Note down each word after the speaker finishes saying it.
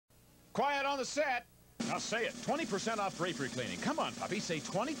Quiet on the set. Now say it, 20% off drapery cleaning. Come on, puppy, say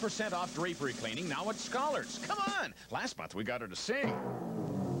 20% off drapery cleaning now at Scollard's. Come on. Last month we got her to sing.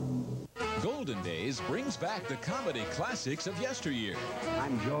 Golden Days brings back the comedy classics of yesteryear.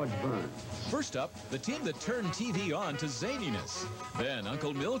 I'm George Burns. First up, the team that turned TV on to zaniness. Then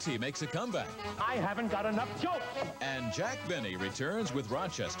Uncle Milty makes a comeback. I haven't got enough jokes. And Jack Benny returns with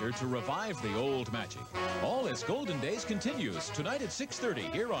Rochester to revive the old magic. All as Golden Days continues tonight at 6:30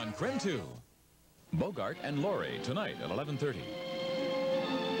 here on KREM 2. Bogart and Laurie tonight at 11:30.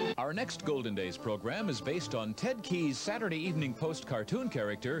 Our next Golden Days program is based on Ted Key's Saturday Evening Post cartoon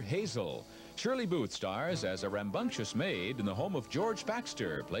character, Hazel. Shirley Booth stars as a rambunctious maid in the home of George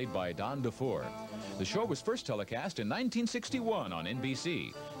Baxter, played by Don DeFore. The show was first telecast in 1961 on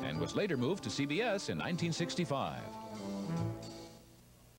NBC and was later moved to CBS in 1965.